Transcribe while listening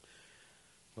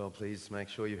Well, please make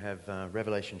sure you have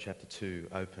Revelation chapter 2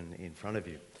 open in front of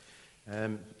you.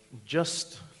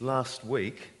 Just last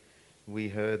week, we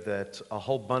heard that a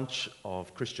whole bunch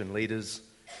of Christian leaders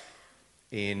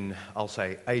in, I'll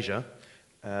say, Asia,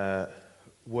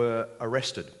 were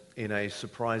arrested in a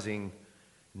surprising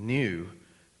new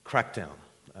crackdown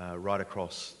right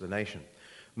across the nation.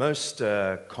 Most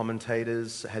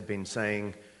commentators had been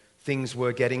saying things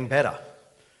were getting better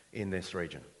in this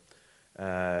region.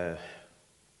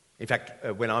 In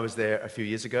fact, when I was there a few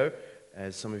years ago,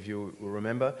 as some of you will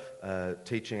remember,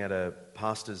 teaching at a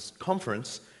pastor's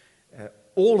conference,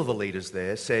 all of the leaders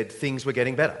there said things were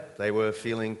getting better. They were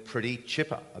feeling pretty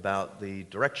chipper about the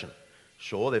direction.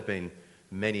 Sure, there have been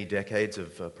many decades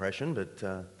of oppression,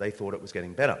 but they thought it was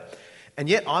getting better. And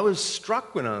yet I was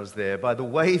struck when I was there by the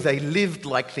way they lived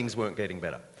like things weren't getting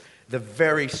better. The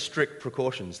very strict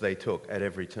precautions they took at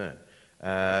every turn.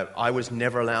 I was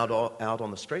never allowed out on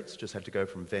the streets, just had to go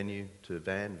from venue to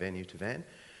van.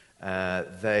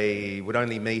 They would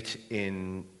only meet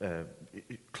in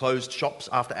closed shops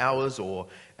after hours or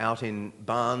out in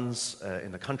barns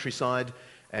in the countryside.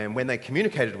 And when they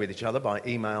communicated with each other by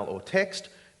email or text,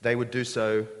 they would do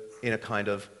so in a kind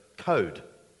of code.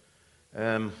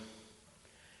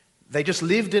 They just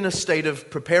lived in a state of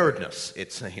preparedness,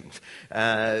 it seemed.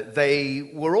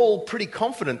 They were all pretty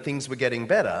confident things were getting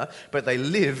better, but they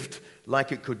lived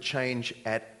like it could change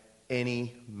at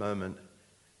any moment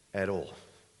at all.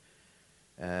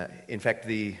 In fact,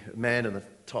 the man in the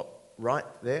top right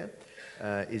there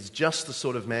is just the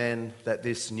sort of man that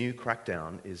this new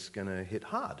crackdown is going to hit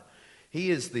hard.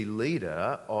 He is the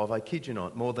leader of, I kid you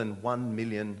not, more than 1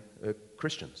 million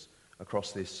Christians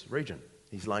across this region.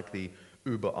 He's like the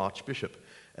Uber Archbishop,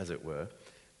 as it were.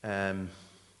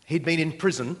 He'd been in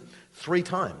prison 3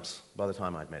 times by the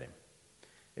time I'd met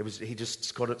him. He just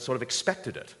sort of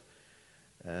expected it.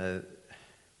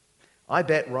 I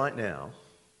bet right now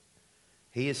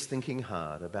he is thinking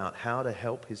hard about how to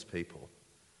help his people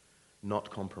not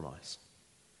compromise.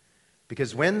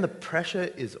 Because when the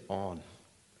pressure is on,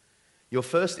 your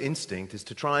first instinct is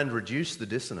to try and reduce the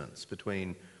dissonance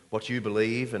between what you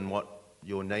believe and what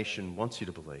your nation wants you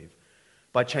to believe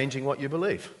by changing what you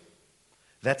believe.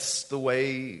 That's the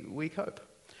way we cope.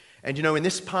 And you know, in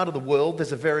this part of the world,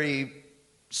 there's a very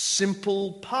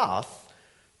simple path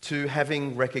to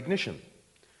having recognition.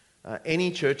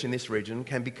 Any church in this region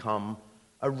can become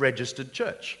a registered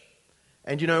church.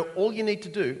 And you know, all you need to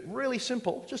do, really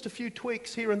simple, just a few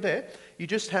tweaks here and there, you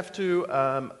just have to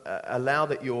allow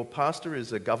that your pastor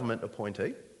is a government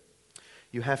appointee.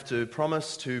 You have to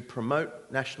promise to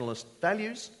promote nationalist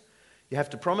values. You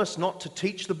have to promise not to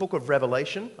teach the book of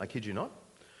Revelation, I kid you not,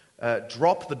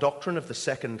 drop the doctrine of the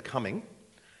second coming,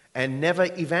 and never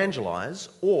evangelize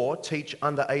or teach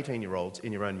under 18-year-olds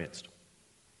in your own midst.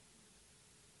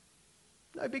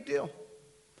 No big deal.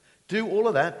 Do all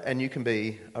of that and you can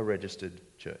be a registered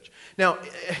church. Now,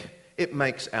 it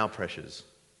makes our pressures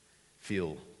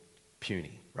feel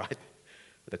puny, right?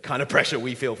 The kind of pressure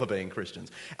we feel for being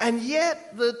Christians. And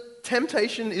yet the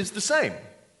temptation is the same.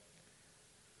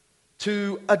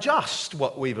 To adjust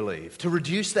what we believe, to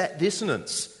reduce that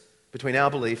dissonance between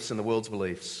our beliefs and the world's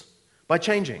beliefs by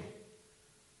changing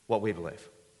what we believe.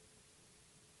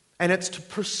 And it's to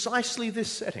precisely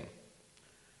this setting,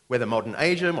 whether modern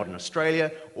Asia, modern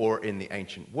Australia, or in the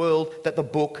ancient world, that the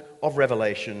book of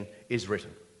Revelation is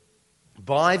written.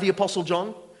 By the Apostle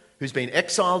John, who's been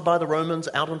exiled by the Romans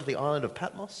out onto the island of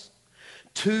Patmos,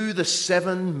 to the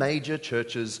 7 major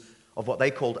churches of what they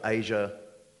called Asia,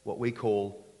 what we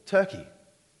call Turkey,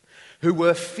 who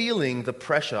were feeling the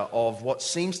pressure of what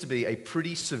seems to be a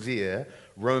pretty severe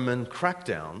Roman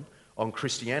crackdown on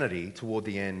Christianity toward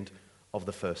the end of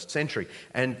the 1st century.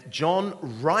 And John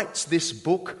writes this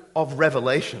book of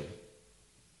Revelation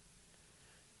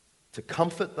to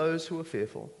comfort those who are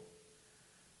fearful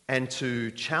and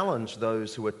to challenge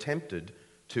those who are tempted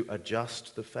to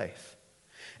adjust the faith.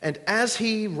 And as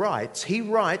he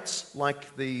writes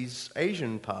like these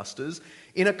Asian pastors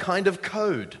in a kind of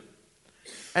code.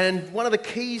 And one of the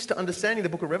keys to understanding the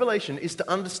book of Revelation is to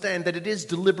understand that it is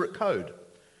deliberate code.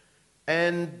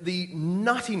 And the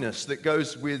nuttiness that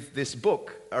goes with this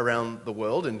book around the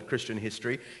world in Christian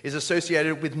history is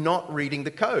associated with not reading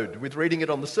the code, with reading it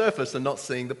on the surface and not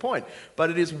seeing the point. But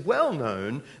it is well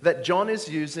known that John is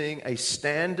using a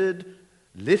standard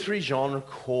literary genre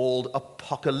called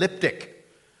apocalyptic,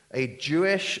 a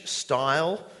Jewish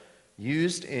style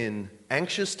used in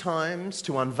anxious times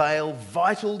to unveil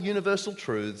vital universal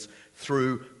truths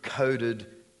through coded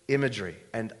imagery.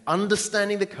 And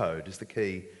understanding the code is the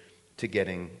key to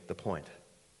getting the point.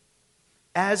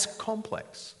 As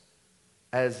complex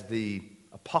as the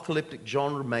apocalyptic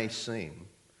genre may seem,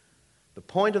 the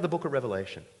point of the book of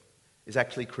Revelation is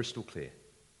actually crystal clear.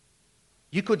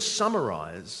 You could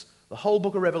summarize the whole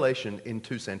book of Revelation in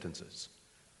 2 sentences.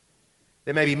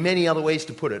 There may be many other ways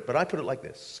to put it, but I put it like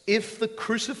this. If the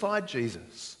crucified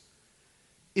Jesus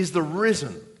is the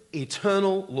risen,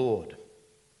 eternal Lord,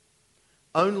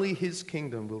 only his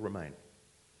kingdom will remain.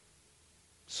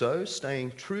 So,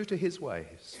 staying true to his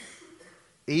ways,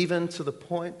 even to the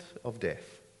point of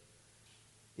death,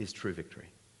 is true victory.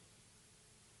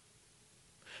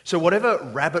 So whatever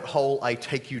rabbit hole I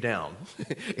take you down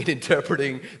in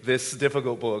interpreting this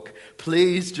difficult book,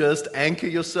 please just anchor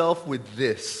yourself with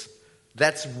this.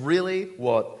 That's really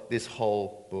what this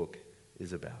whole book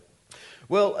is about.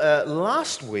 Well,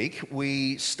 last week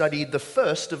we studied the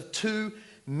first of 2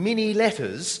 mini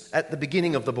letters at the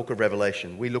beginning of the book of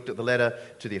Revelation. We looked at the letter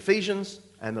to the Ephesians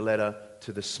and the letter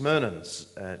to the Smyrnans.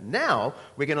 Now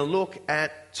we're going to look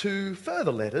at 2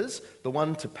 further letters, the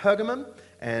one to Pergamum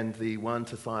and the one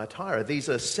to Thyatira. These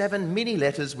are 7 mini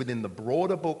letters within the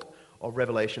broader book of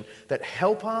Revelation that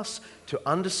help us to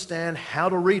understand how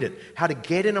to read it, how to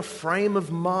get in a frame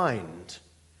of mind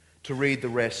to read the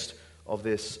rest of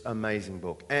this amazing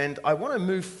book. And I want to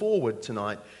move forward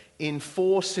tonight in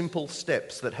 4 simple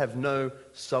steps that have no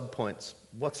subpoints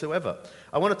whatsoever.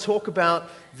 I want to talk about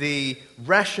the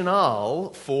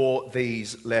rationale for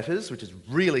these letters, which is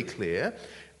really clear.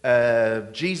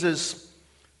 Jesus'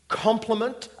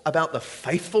 compliment about the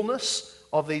faithfulness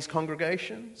of these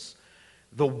congregations,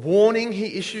 the warning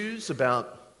he issues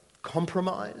about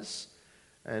compromise,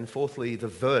 and fourthly, the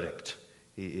verdict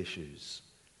he issues.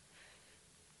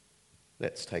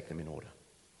 Let's take them in order.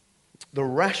 The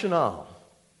rationale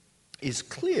is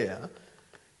clear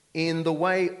in the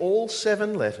way all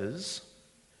 7 letters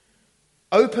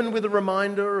open with a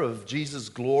reminder of Jesus'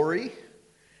 glory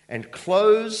and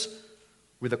close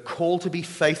with a call to be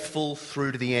faithful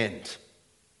through to the end.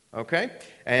 Okay?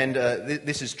 And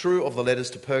this is true of the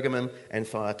letters to Pergamum and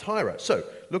Thyatira. So,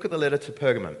 look at the letter to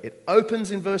Pergamum. It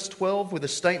opens in verse 12 with a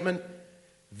statement,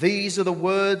 "These are the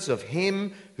words of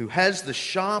him who has the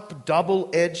sharp,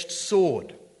 double-edged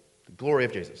sword," the glory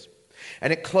of Jesus.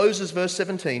 And it closes verse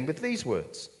 17 with these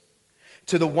words,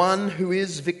 "To the one who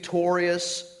is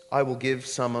victorious, I will give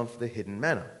some of the hidden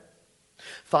manna."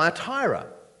 Thyatira,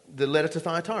 the letter to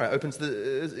Thyatira, opens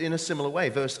in a similar way.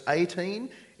 Verse 18,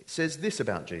 it says this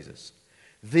about Jesus.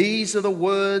 "These are the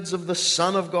words of the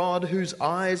Son of God, whose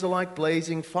eyes are like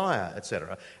blazing fire,"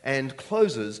 etc. And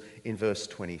closes in verse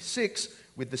 26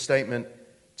 with the statement,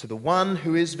 "To the one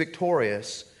who is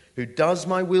victorious, who does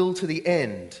my will to the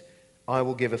end, I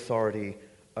will give authority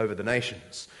over the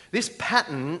nations." This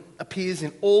pattern appears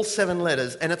in all 7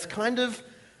 letters, and it's kind of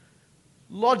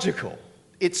logical.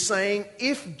 It's saying,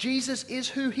 if Jesus is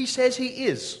who he says he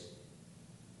is,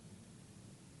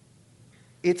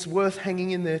 it's worth hanging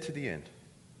in there to the end.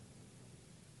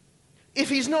 If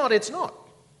he's not, it's not.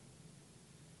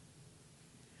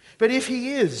 But if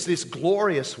he is this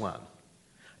glorious one,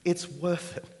 it's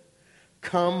worth it,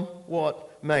 come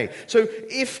what may. So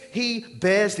if he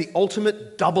bears the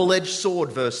ultimate double-edged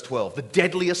sword, verse 12, the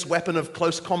deadliest weapon of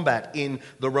close combat in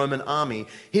the Roman army,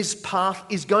 his path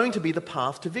is going to be the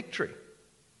path to victory.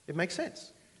 It makes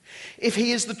sense. If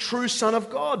he is the true Son of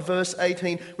God, verse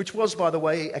 18, which was, by the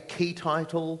way, a key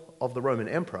title of the Roman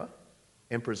emperor.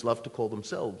 Emperors love to call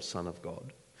themselves Son of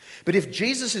God. But if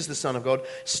Jesus is the Son of God,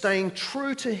 staying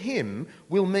true to him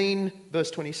will mean,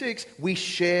 verse 26, we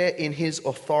share in his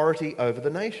authority over the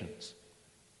nations.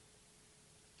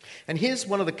 And here's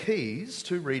one of the keys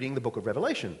to reading the book of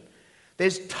Revelation.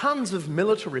 There's tons of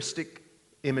militaristic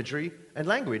imagery and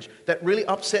language that really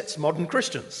upsets modern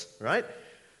Christians, right?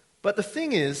 But the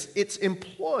thing is, it's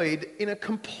employed in a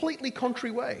completely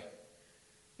contrary way,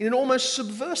 in an almost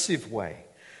subversive way.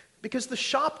 Because the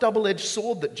sharp double-edged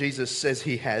sword that Jesus says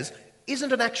he has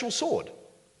isn't an actual sword.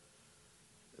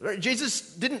 Jesus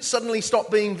didn't suddenly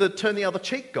stop being the turn the other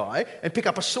cheek guy and pick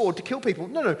up a sword to kill people.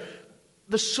 No.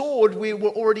 The sword we were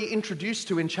already introduced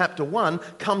to in chapter 1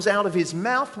 comes out of his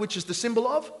mouth, which is the symbol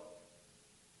of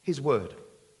his word.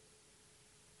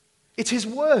 It's his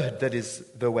word that is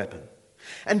the weapon.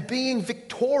 And being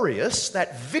victorious,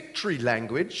 that victory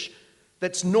language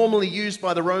that's normally used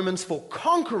by the Romans for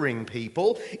conquering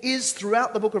people, is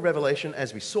throughout the book of Revelation,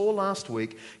 as we saw last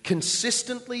week,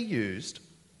 consistently used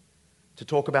to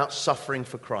talk about suffering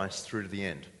for Christ through to the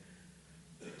end.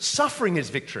 Suffering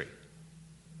is victory.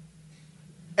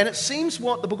 And it seems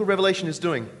what the book of Revelation is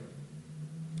doing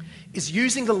is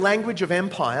using the language of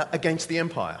empire against the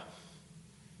empire.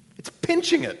 It's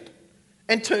pinching it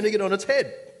and turning it on its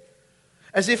head.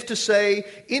 As if to say,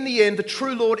 in the end, the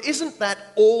true Lord isn't that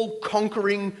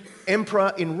all-conquering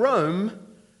emperor in Rome.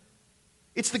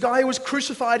 It's the guy who was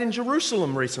crucified in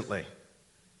Jerusalem recently.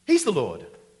 He's the Lord.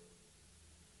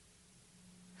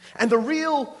 And the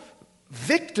real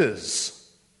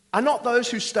victors are not those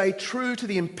who stay true to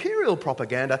the imperial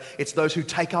propaganda. It's those who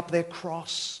take up their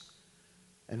cross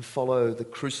and follow the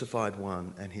crucified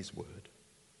one and his word.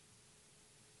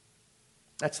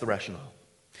 That's the rationale.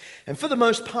 And for the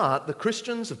most part, the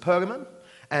Christians of Pergamum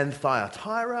and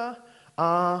Thyatira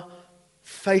are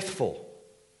faithful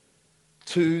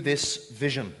to this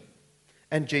vision.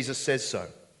 And Jesus says so.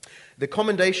 The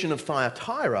commendation of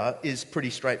Thyatira is pretty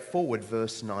straightforward,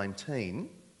 verse 19.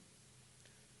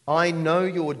 I know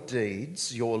your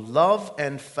deeds, your love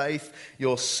and faith,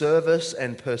 your service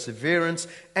and perseverance,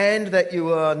 and that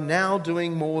you are now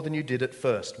doing more than you did at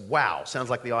first. Wow, sounds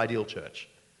like the ideal church.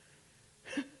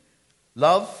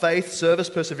 Love, faith, service,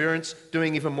 perseverance,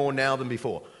 doing even more now than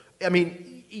before. I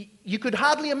mean, you could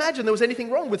hardly imagine there was anything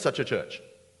wrong with such a church.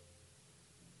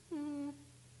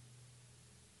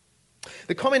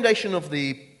 The commendation of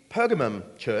the Pergamum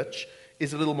church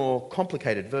is a little more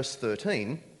complicated. Verse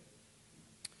 13,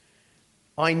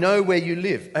 I know where you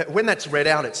live. When that's read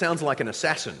out, it sounds like an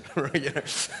assassin.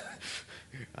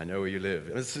 I know where you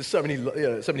live. So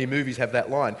many movies have that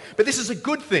line. But this is a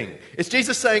good thing. It's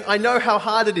Jesus saying, I know how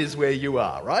hard it is where you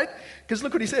are, right? Because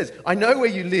look what he says. I know where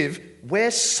you live,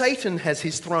 where Satan has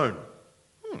his throne.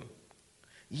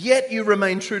 Yet you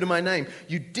remain true to my name.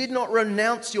 You did not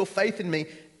renounce your faith in me,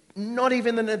 not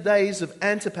even in the days of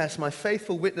Antipas, my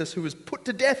faithful witness, who was put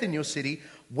to death in your city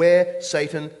where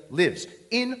Satan lives.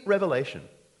 In Revelation,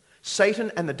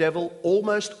 Satan and the devil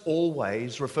almost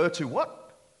always refer to what?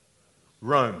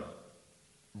 Rome.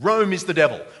 Rome is the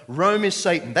devil. Rome is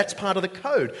Satan. That's part of the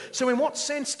code. So in what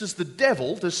sense does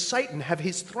Satan have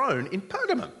his throne in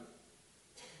Pergamum?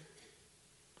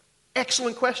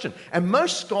 Excellent question. And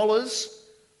most scholars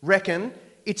reckon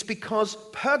it's because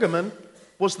Pergamum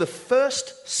was the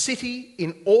first city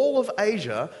in all of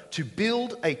Asia to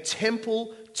build a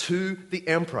temple to the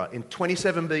emperor in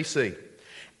 27 BC.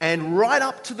 And right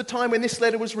up to the time when this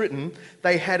letter was written,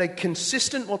 they had a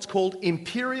consistent, what's called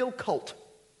imperial cult,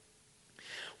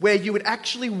 where you would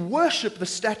actually worship the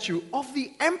statue of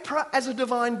the emperor as a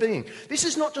divine being. This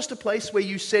is not just a place where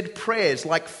you said prayers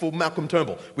like for Malcolm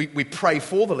Turnbull. We pray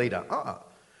for the leader.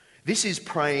 This is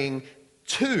praying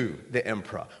to the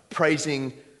emperor,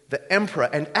 praising the emperor,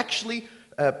 and actually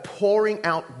pouring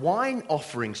out wine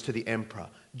offerings to the emperor,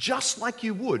 just like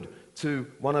you would to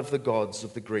one of the gods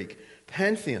of the Greek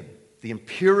pantheon, the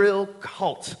imperial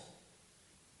cult.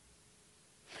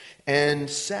 And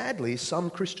sadly, some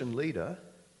Christian leader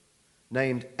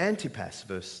named Antipas,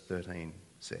 verse 13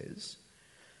 says,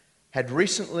 had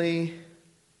recently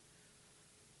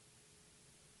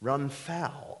run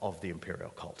foul of the imperial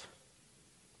cult,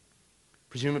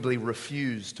 presumably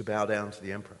refused to bow down to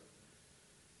the emperor,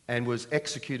 and was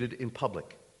executed in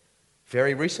public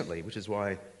very recently, which is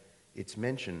why it's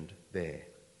mentioned there.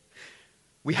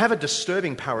 We have a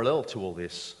disturbing parallel to all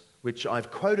this, which I've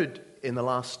quoted in the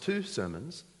last two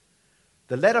sermons.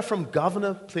 The letter from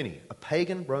Governor Pliny, a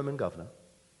pagan Roman governor,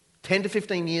 10 to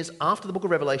 15 years after the book of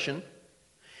Revelation.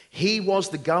 He was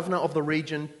the governor of the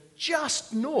region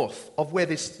just north of where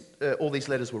all these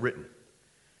letters were written.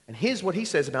 And here's what he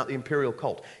says about the imperial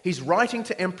cult. He's writing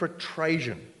to Emperor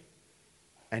Trajan,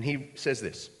 and he says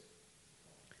this: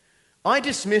 I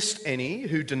dismissed any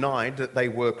who denied that they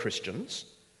were Christians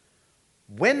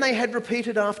when they had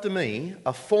repeated after me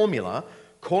a formula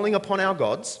calling upon our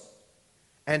gods,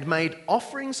 and made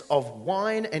offerings of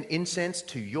wine and incense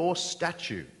to your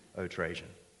statue, O Trajan,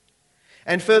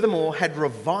 and furthermore had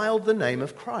reviled the name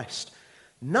of Christ,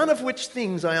 none of which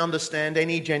things I understand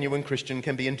any genuine Christian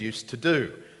can be induced to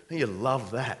do. You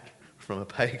love that from a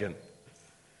pagan.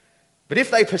 But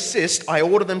if they persist, I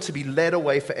order them to be led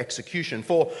away for execution,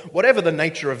 for whatever the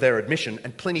nature of their admission,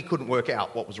 and Pliny couldn't work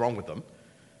out what was wrong with them,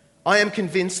 I am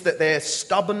convinced that their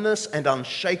stubbornness and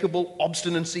unshakable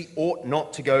obstinacy ought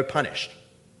not to go punished.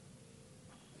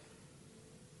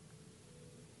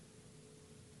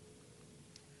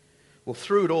 Well,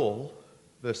 through it all,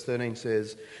 verse 13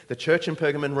 says, the church in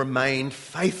Pergamon remained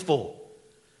faithful,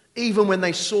 even when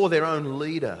they saw their own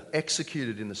leader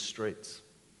executed in the streets.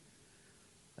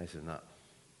 They said, no,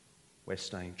 we're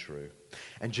staying true.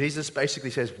 And Jesus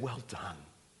basically says, well done,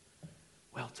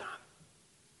 well done.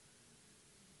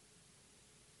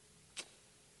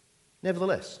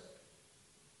 Nevertheless,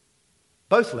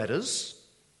 both letters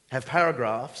have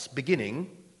paragraphs beginning,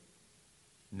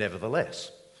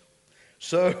 nevertheless.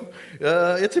 So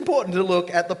it's important to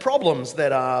look at the problems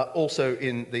that are also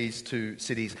in these two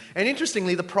cities. And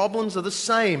interestingly, the problems are the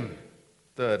same.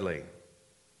 Thirdly,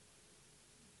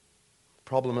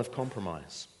 problem of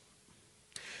compromise.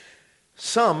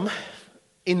 Some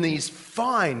in these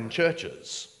fine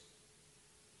churches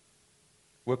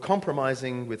were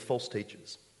compromising with false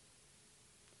teachers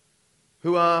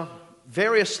who are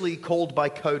variously called by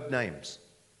code names: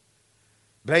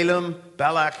 Balaam,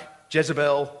 Balak,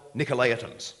 Jezebel,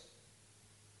 Nicolaitans.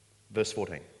 Verse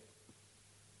 14.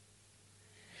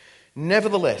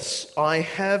 Nevertheless, I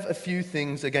have a few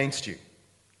things against you.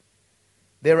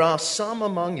 There are some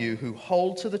among you who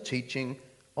hold to the teaching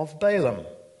of Balaam,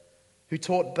 who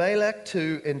taught Balak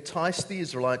to entice the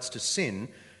Israelites to sin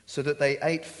so that they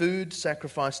ate food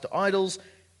sacrificed to idols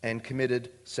and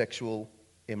committed sexual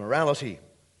immorality.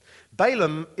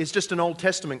 Balaam is just an Old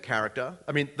Testament character.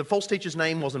 I mean, the false teacher's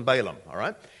name wasn't Balaam, all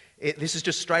right? This is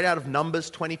just straight out of Numbers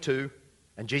 22,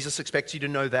 and Jesus expects you to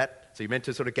know that, so you're meant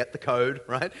to sort of get the code,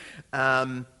 right?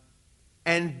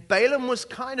 And Balaam was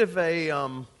kind of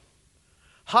a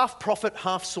half prophet,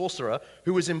 half sorcerer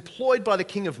who was employed by the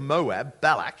king of Moab,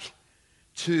 Balak,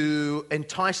 to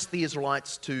entice the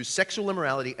Israelites to sexual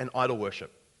immorality and idol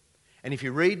worship. And if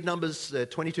you read Numbers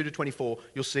 22 to 24,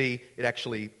 you'll see it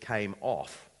actually came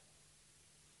off.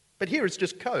 But here it's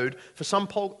just code for some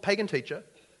pagan teacher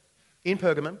in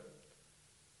Pergamum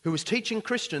who was teaching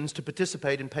Christians to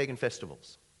participate in pagan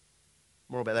festivals.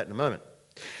 More about that in a moment.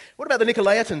 What about the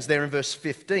Nicolaitans there in verse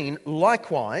 15?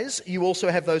 Likewise, you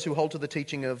also have those who hold to the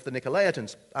teaching of the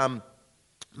Nicolaitans.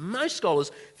 Most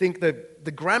scholars think that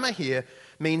the grammar here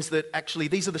means that actually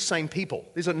these are the same people.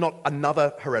 These are not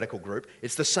another heretical group.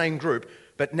 It's the same group,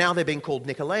 but now they're being called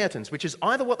Nicolaitans, which is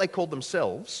either what they called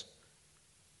themselves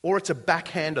or it's a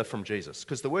backhander from Jesus,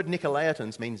 because the word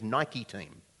Nicolaitans means Nike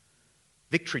team,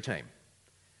 victory team,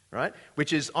 right?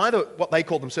 Which is either what they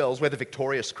call themselves, we're the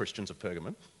victorious Christians of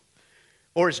Pergamum,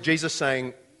 or it's Jesus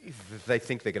saying they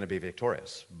think they're going to be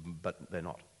victorious, but they're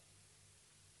not.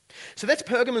 So that's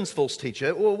Pergamon's false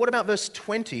teacher. Well, what about verse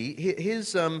 20?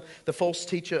 Here's the false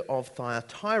teacher of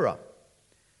Thyatira.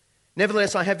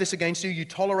 Nevertheless, I have this against you. You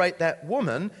tolerate that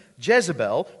woman,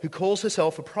 Jezebel, who calls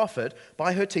herself a prophet.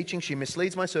 By her teaching, she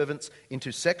misleads my servants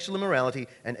into sexual immorality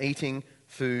and eating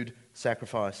food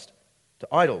sacrificed to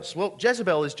idols. Well,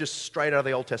 Jezebel is just straight out of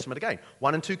the Old Testament again.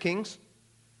 1 and 2 Kings.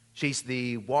 She's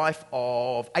the wife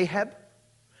of Ahab,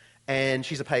 and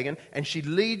she's a pagan, and she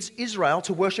leads Israel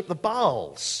to worship the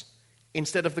Baals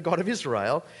instead of the God of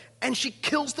Israel, and she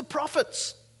kills the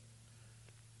prophets.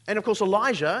 And of course,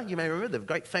 Elijah, you may remember, the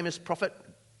great famous prophet,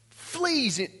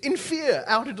 flees in fear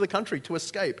out into the country to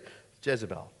escape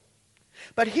Jezebel.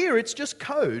 But here it's just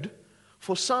code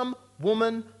for some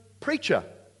woman preacher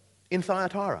in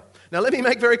Thyatira. Now let me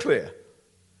make very clear,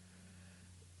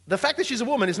 the fact that she's a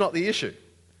woman is not the issue.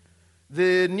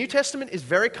 The New Testament is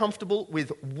very comfortable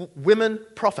with women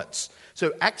prophets.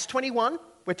 So Acts 21,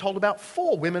 we're told about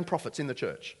 4 women prophets in the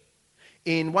church.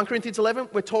 In 1 Corinthians 11,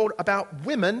 we're told about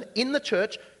women in the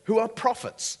church who are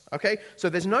prophets. Okay? So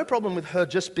there's no problem with her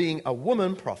just being a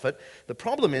woman prophet. The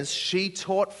problem is she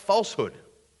taught falsehood.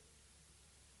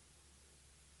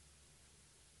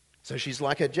 So she's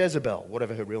like a Jezebel,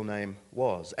 whatever her real name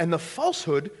was. And the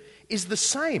falsehood is the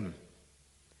same.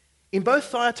 In both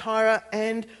Thyatira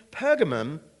and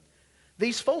Pergamum,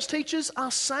 these false teachers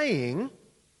are saying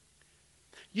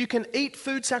you can eat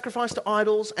food sacrificed to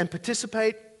idols and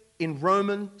participate in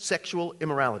Roman sexual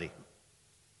immorality.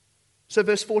 So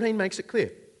verse 14 makes it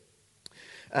clear.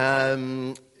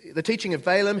 The teaching of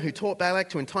Balaam, who taught Balak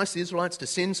to entice the Israelites to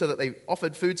sin so that they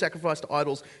offered food sacrificed to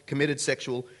idols, committed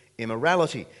sexual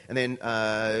immorality. And then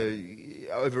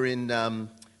over in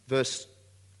verse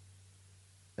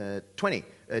 20,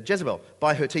 Jezebel,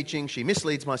 by her teaching, she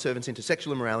misleads my servants into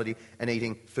sexual immorality and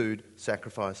eating food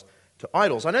sacrificed to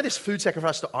idols. I know this food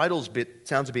sacrificed to idols bit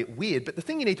sounds a bit weird, but the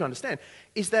thing you need to understand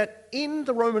is that in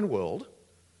the Roman world,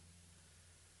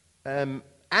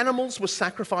 animals were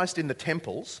sacrificed in the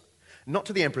temples, not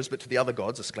to the emperors, but to the other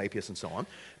gods, Asclepius and so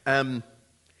on.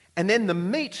 And then the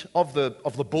meat of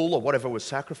the bull or whatever was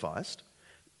sacrificed,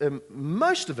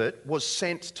 most of it was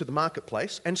sent to the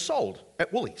marketplace and sold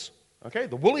at Woolies. Okay,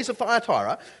 the Woolies of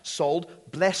Thyatira sold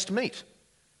blessed meat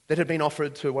that had been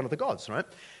offered to one of the gods, right?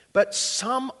 But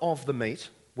some of the meat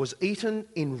was eaten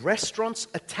in restaurants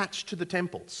attached to the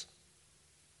temples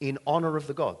in honor of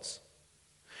the gods.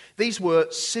 These were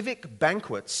civic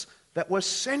banquets that were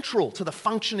central to the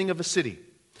functioning of a city.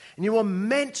 And you were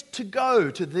meant to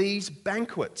go to these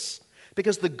banquets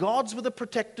because the gods were the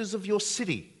protectors of your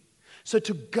city. So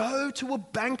to go to a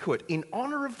banquet in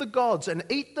honor of the gods and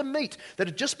eat the meat that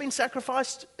had just been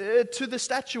sacrificed to the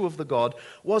statue of the god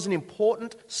was an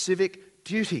important civic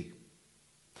duty.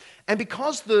 And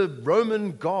because the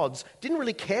Roman gods didn't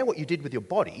really care what you did with your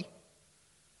body,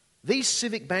 these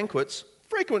civic banquets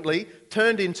frequently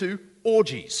turned into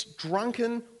orgies,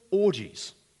 drunken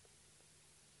orgies.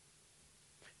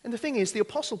 And the thing is, the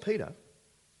Apostle Peter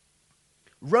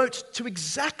wrote to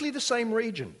exactly the same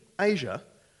region, Asia,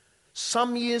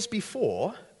 some years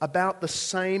before about the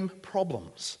same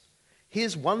problems.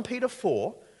 Here's 1 Peter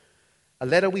 4, a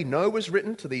letter we know was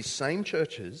written to these same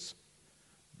churches,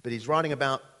 but he's writing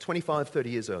about 25, 30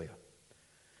 years earlier.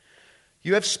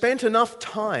 You have spent enough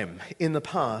time in the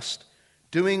past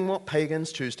doing what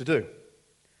pagans choose to do,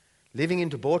 living in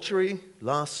debauchery,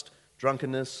 lust,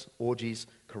 drunkenness, orgies,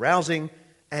 carousing,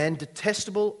 and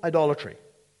detestable idolatry.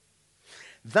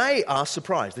 They are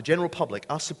surprised, the general public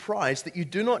are surprised that you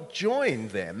do not join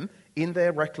them in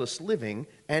their reckless living,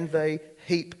 and they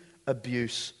heap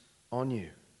abuse on you.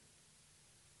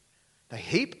 They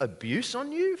heap abuse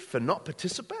on you for not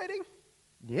participating?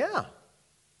 Yeah.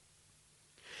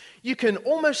 You can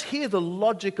almost hear the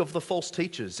logic of the false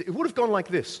teachers. It would have gone like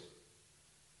this.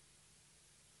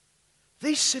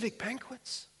 These civic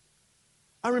banquets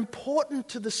are important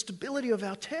to the stability of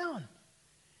our town.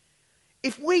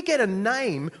 If we get a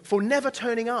name for never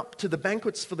turning up to the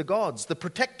banquets for the gods, the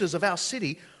protectors of our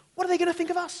city, what are they going to think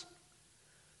of us?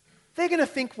 They're going to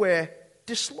think we're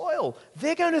disloyal.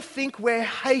 They're going to think we're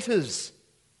haters.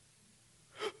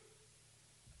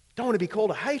 Don't want to be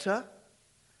called a hater.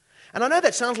 And I know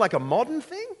that sounds like a modern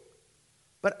thing,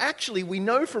 but actually we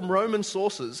know from Roman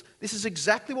sources this is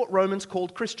exactly what Romans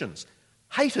called Christians,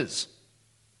 haters.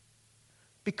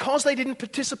 Because they didn't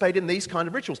participate in these kind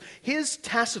of rituals. Here's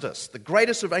Tacitus, the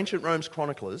greatest of ancient Rome's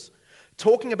chroniclers,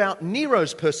 talking about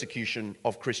Nero's persecution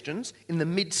of Christians in the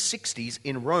mid-60s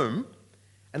in Rome.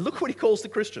 And look what he calls the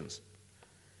Christians.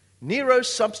 Nero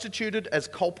substituted as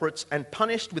culprits and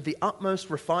punished with the utmost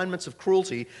refinements of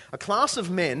cruelty a class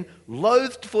of men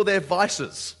loathed for their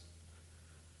vices,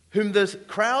 whom the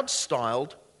crowd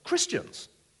styled Christians.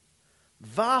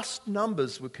 Vast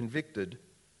numbers were convicted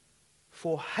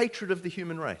for hatred of the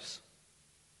human race.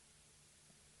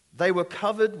 They were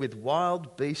covered with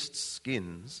wild beasts'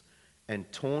 skins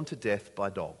and torn to death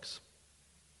by dogs.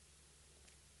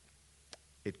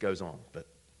 It goes on, but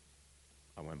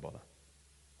I won't bother.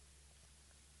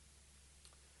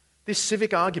 This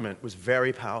civic argument was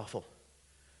very powerful.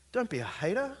 Don't be a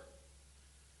hater.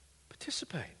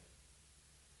 Participate.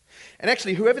 And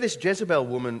actually, whoever this Jezebel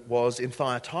woman was in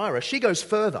Thyatira, she goes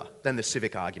further than the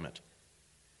civic argument.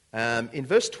 In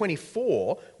verse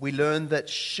 24, we learn that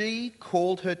she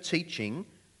called her teaching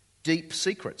deep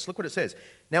secrets. Look what it says.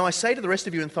 Now I say to the rest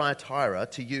of you in Thyatira,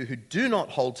 to you who do not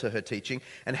hold to her teaching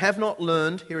and have not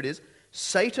learned, here it is,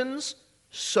 Satan's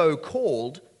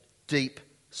so-called deep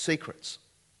secrets.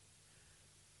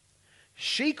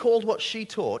 She called what she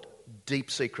taught deep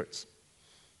secrets.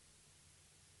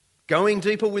 Going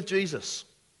deeper with Jesus.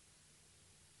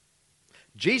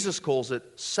 Jesus calls it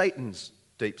Satan's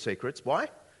deep secrets. Why?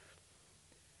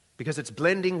 Because it's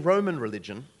blending Roman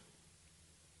religion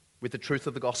with the truth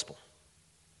of the gospel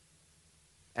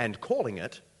and calling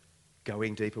it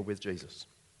going deeper with Jesus.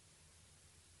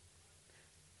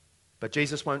 But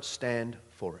Jesus won't stand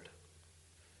for it.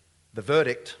 The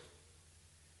verdict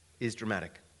is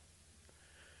dramatic.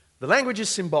 The language is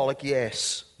symbolic,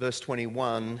 yes, verse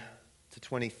 21 to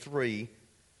 23,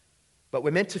 but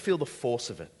we're meant to feel the force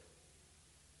of it.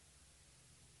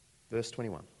 Verse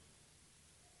 21.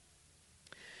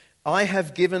 I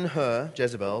have given her,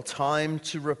 Jezebel, time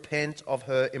to repent of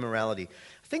her immorality.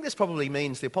 I think this probably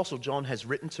means the Apostle John has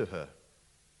written to her.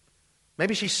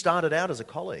 Maybe she started out as a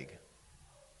colleague,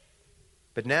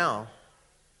 but now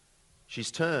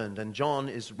she's turned and John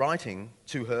is writing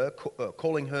to her,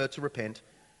 calling her to repent.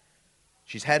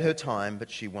 She's had her time,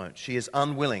 but she won't. She is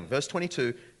unwilling. Verse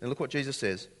 22, and look what Jesus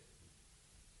says.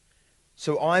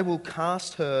 So I will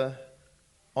cast her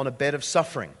on a bed of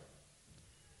suffering,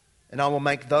 and I will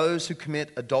make those who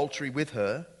commit adultery with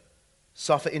her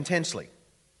suffer intensely,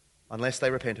 unless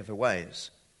they repent of her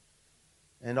ways.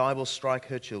 And I will strike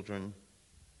her children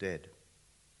dead.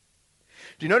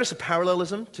 Do you notice a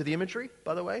parallelism to the imagery,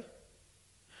 by the way?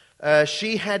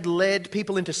 She had led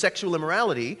people into sexual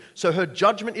immorality, so her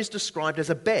judgment is described as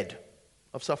a bed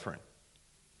of suffering.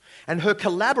 And her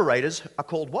collaborators are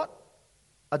called what?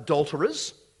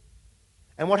 Adulterers.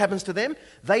 And what happens to them?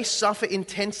 They suffer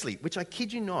intensely, which I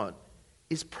kid you not,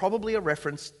 is probably a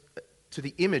reference to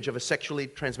the image of a sexually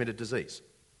transmitted disease,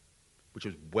 which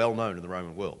was well known in the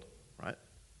Roman world, right?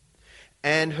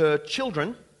 And her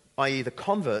children i.e. the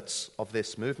converts of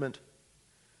this movement,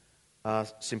 are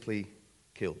simply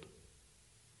killed.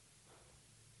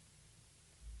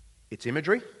 It's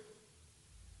imagery,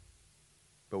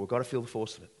 but we've got to feel the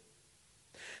force of it.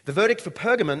 The verdict for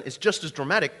Pergamon is just as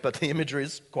dramatic, but the imagery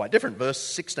is quite different. Verse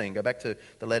 16, go back to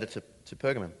the letter to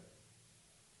Pergamon.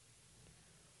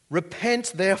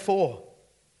 Repent, therefore,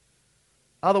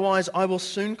 otherwise I will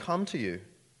soon come to you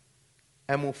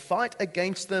and will fight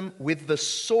against them with the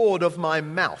sword of my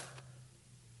mouth,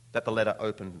 that the letter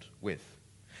opened with.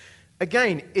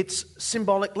 Again, it's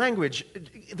symbolic language.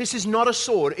 This is not a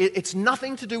sword. It's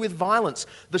nothing to do with violence.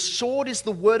 The sword is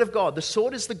the word of God. The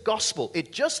sword is the gospel.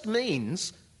 It just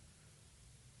means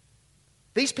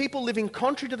these people living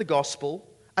contrary to the gospel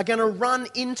are going to run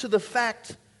into the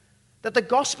fact that the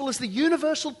gospel is the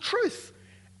universal truth.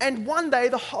 And one day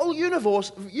the whole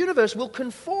universe will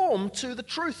conform to the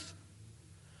truth.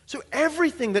 So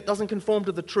everything that doesn't conform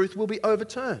to the truth will be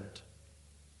overturned.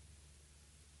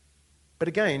 But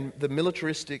again, the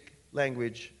militaristic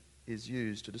language is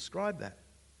used to describe that.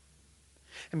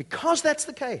 And because that's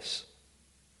the case,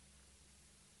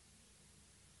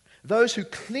 those who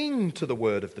cling to the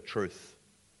word of the truth,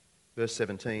 verse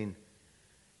 17,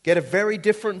 get a very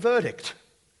different verdict.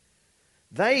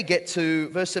 They get to,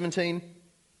 verse 17,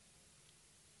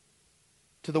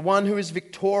 to the one who is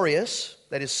victorious,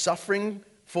 that is suffering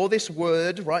for this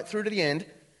word right through to the end,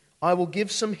 I will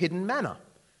give some hidden manna.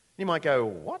 You might go,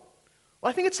 what? Well,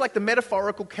 I think it's like the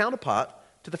metaphorical counterpart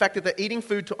to the fact that they're eating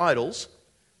food to idols.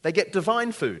 They get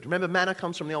divine food. Remember, manna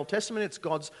comes from the Old Testament. It's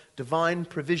God's divine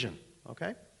provision.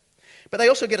 Okay? But they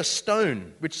also get a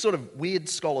stone, which sort of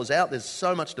weirds scholars out. There's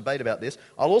so much debate about this.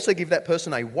 I'll also give that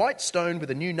person a white stone with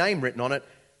a new name written on it,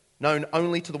 known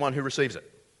only to the one who receives it.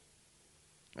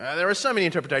 There are so many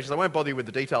interpretations. I won't bother you with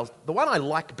the details. The one I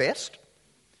like best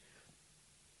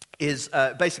is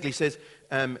basically says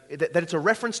that it's a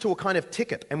reference to a kind of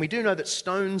ticket. And we do know that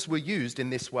stones were used in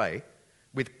this way,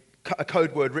 with a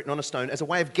code word written on a stone, as a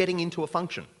way of getting into a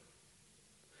function.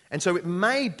 And so it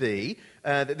may be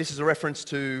that this is a reference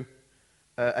to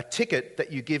a ticket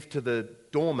that you give to the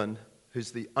doorman,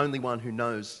 who's the only one who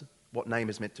knows what name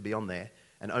is meant to be on there,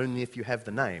 and only if you have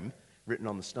the name written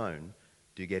on the stone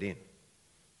do you get in.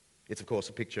 It's, of course,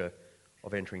 a picture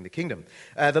of entering the kingdom.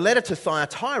 The letter to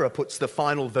Thyatira puts the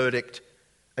final verdict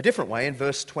a different way in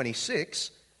verse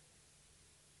 26.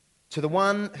 To the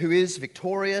one who is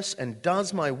victorious and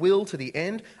does my will to the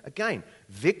end. Again,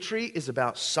 victory is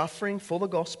about suffering for the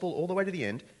gospel all the way to the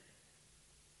end.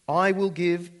 I will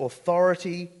give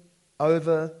authority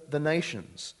over the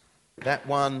nations. That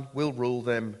one will rule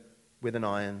them with an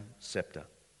iron scepter.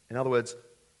 In other words,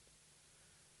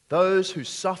 those who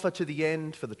suffer to the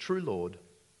end for the true Lord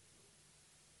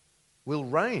will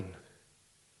reign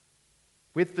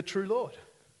with the true Lord.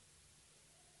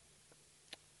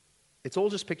 It's all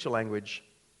just picture language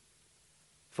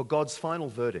for God's final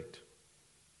verdict.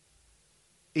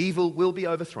 Evil will be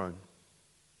overthrown.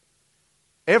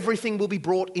 Everything will be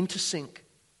brought into sync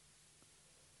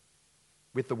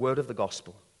with the word of the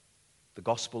gospel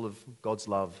of God's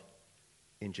love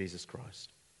in Jesus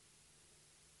Christ.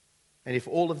 And if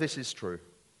all of this is true,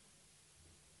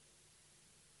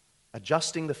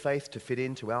 adjusting the faith to fit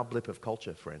into our blip of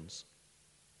culture, friends,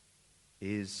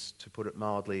 is, to put it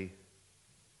mildly,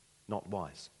 not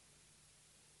wise.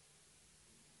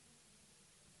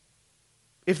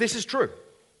 If this is true,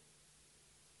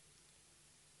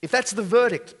 if that's the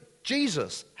verdict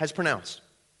Jesus has pronounced,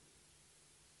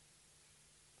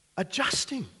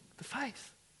 adjusting the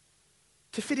faith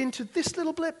to fit into this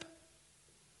little blip,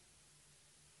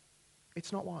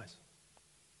 it's not wise.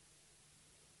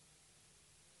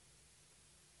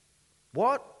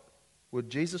 What would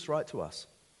Jesus write to us?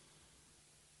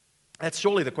 That's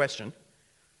surely the question.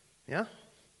 Yeah?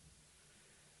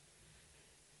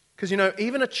 Because,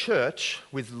 even a church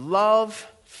with love,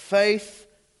 faith,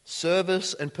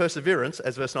 service, and perseverance,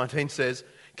 as verse 19 says,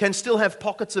 can still have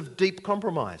pockets of deep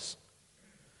compromise.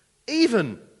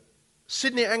 Even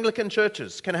Sydney Anglican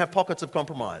churches can have pockets of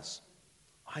compromise.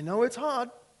 I know it's hard.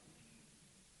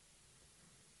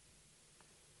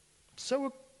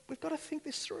 So we've got to think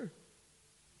this through.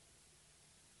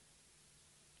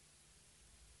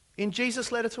 In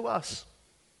Jesus' letter to us,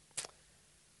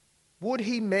 would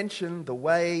he mention the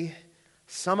way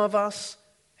some of us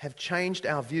have changed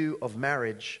our view of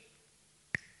marriage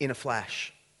in a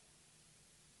flash?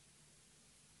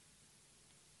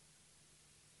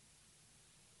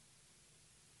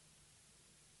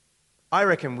 I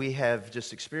reckon we have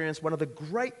just experienced one of the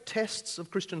great tests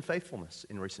of Christian faithfulness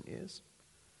in recent years.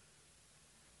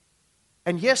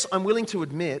 And yes, I'm willing to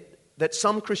admit that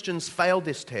some Christians failed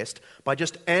this test by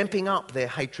just amping up their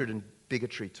hatred and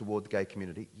bigotry toward the gay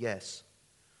community? Yes.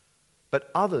 But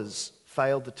others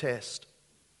failed the test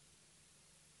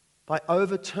by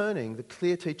overturning the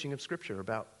clear teaching of Scripture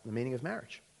about the meaning of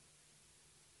marriage.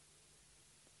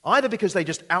 Either because they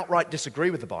just outright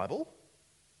disagree with the Bible,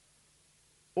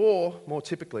 or, more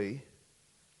typically,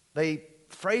 they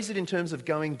phrase it in terms of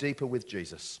going deeper with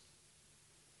Jesus.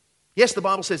 Yes, the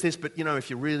Bible says this, but if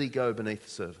you really go beneath the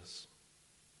surface.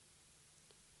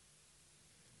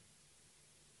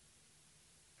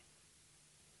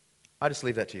 I just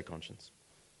leave that to your conscience.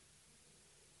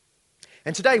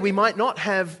 And today we might not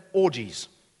have orgies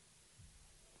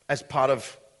as part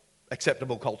of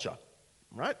acceptable culture,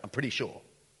 right? I'm pretty sure,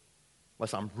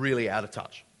 unless I'm really out of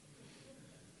touch.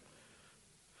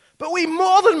 But we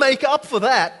more than make up for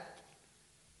that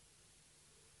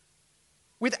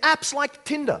with apps like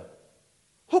Tinder,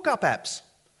 hookup apps.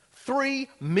 3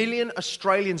 million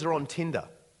Australians are on Tinder.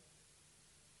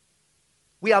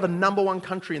 We are the number one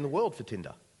country in the world for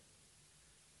Tinder.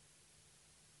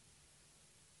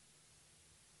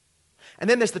 And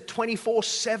then there's the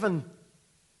 24/7,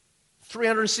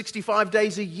 365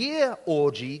 days a year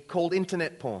orgy called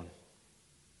internet porn.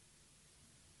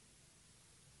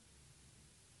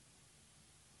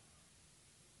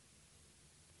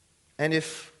 And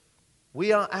if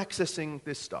we are accessing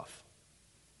this stuff,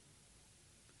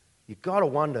 you've got to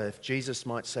wonder if Jesus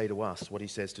might say to us what he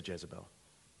says to Jezebel.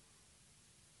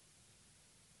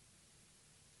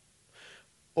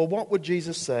 Or what would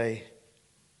Jesus say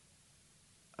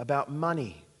about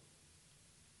money?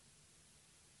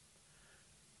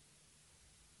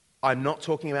 I'm not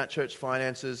talking about church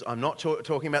finances. I'm not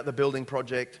talking about the building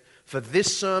project. For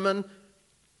this sermon,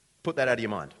 put that out of your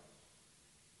mind.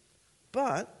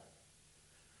 But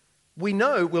we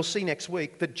know, we'll see next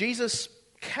week, that Jesus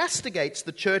castigates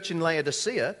the church in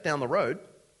Laodicea down the road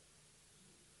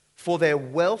for their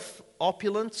wealth,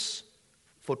 opulence,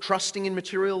 for trusting in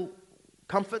material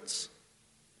comforts.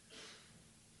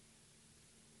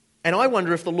 And I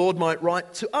wonder if the Lord might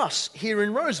write to us here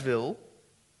in Roseville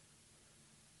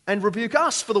and rebuke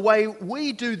us for the way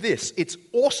we do this. It's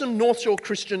awesome North Shore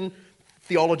Christian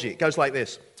theology. It goes like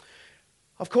this.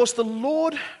 Of course, the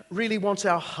Lord really wants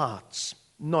our hearts,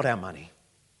 not our money.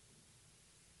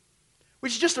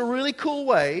 Which is just a really cool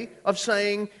way of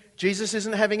saying Jesus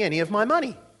isn't having any of my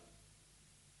money.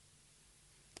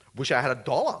 Wish I had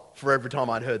 $1 for every time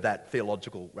I'd heard that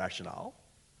theological rationale.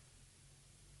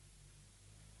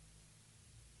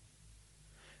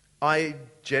 I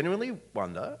genuinely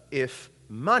wonder if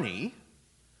money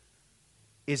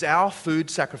is our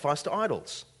food sacrifice to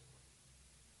idols.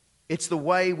 It's the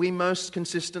way we most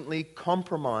consistently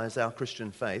compromise our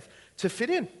Christian faith to fit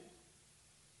in.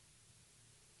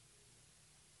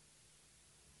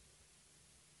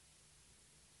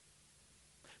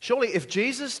 Surely, if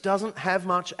Jesus doesn't have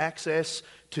much access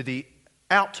to the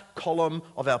out column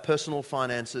of our personal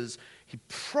finances, he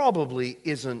probably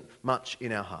isn't much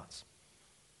in our hearts.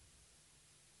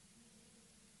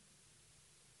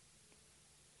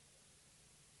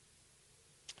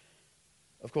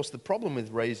 Of course, the problem with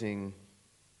raising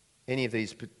any of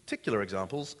these particular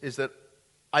examples is that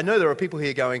I know there are people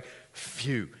here going,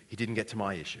 phew, he didn't get to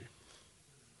my issue.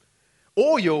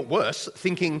 Or you're worse,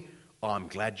 thinking, oh, I'm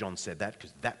glad John said that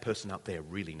because that person up there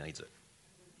really needs it.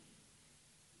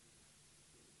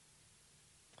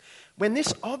 When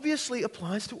this obviously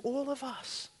applies to all of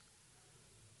us.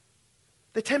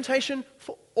 The temptation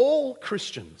for all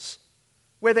Christians,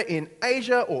 whether in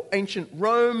Asia or ancient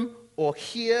Rome or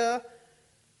here,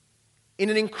 in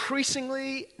an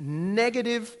increasingly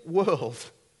negative world,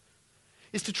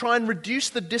 is to try and reduce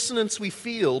the dissonance we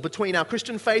feel between our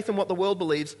Christian faith and what the world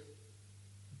believes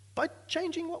by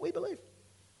changing what we believe.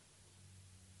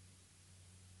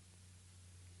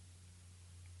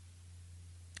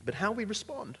 But how we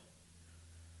respond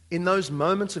in those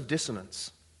moments of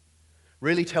dissonance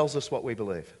really tells us what we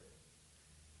believe.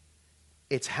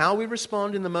 It's how we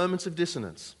respond in the moments of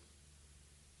dissonance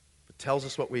that tells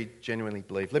us what we genuinely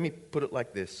believe. Let me put it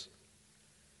like this.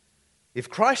 If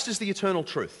Christ is the eternal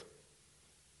truth,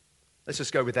 let's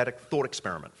just go with that thought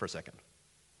experiment for a second.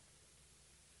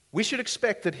 We should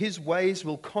expect that his ways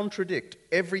will contradict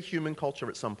every human culture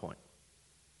at some point.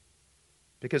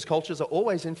 Because cultures are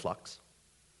always in flux,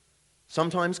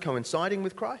 sometimes coinciding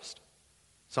with Christ,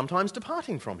 sometimes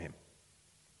departing from him.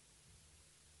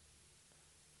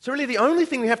 So really the only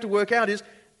thing we have to work out is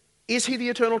he the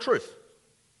eternal truth?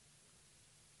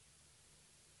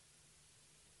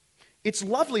 It's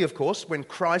lovely, of course, when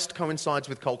Christ coincides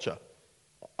with culture.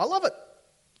 I love it.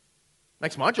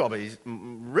 Makes my job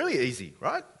really easy,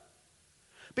 right?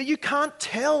 But you can't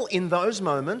tell in those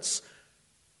moments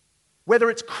whether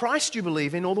it's Christ you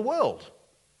believe in or the world.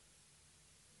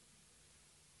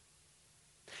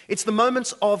 It's the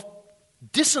moments of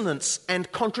dissonance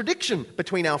and contradiction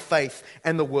between our faith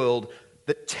and the world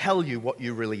that tell you what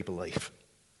you really believe.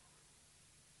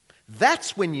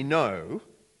 That's when you know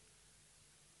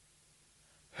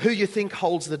who you think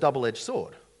holds the double-edged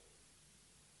sword.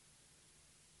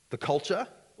 The culture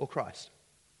or Christ?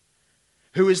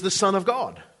 Who is the Son of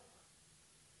God?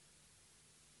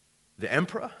 The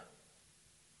emperor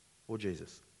or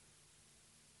Jesus?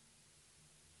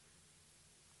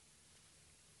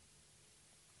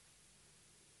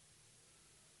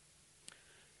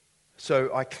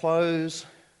 So I close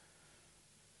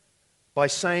by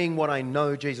saying what I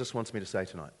know Jesus wants me to say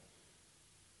tonight.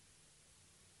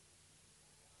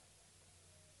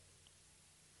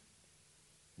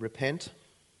 Repent.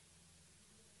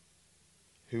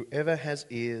 Whoever has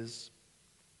ears,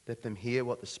 let them hear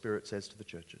what the Spirit says to the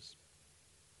churches.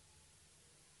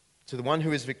 To the one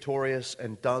who is victorious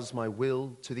and does my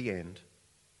will to the end,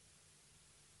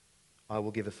 I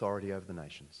will give authority over the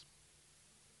nations.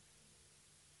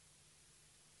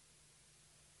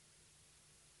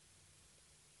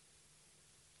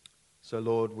 So,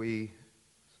 Lord, we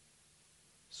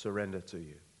surrender to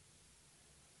you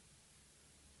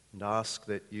and ask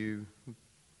that you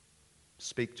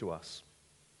speak to us.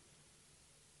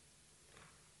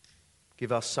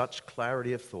 Give us such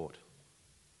clarity of thought,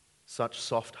 such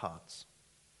soft hearts,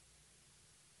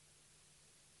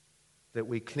 that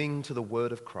we cling to the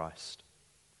word of Christ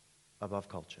above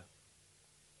culture.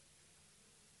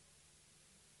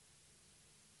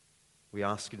 We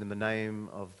ask it in the name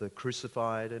of the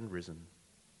crucified and risen,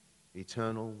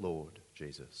 eternal Lord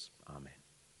Jesus. Amen.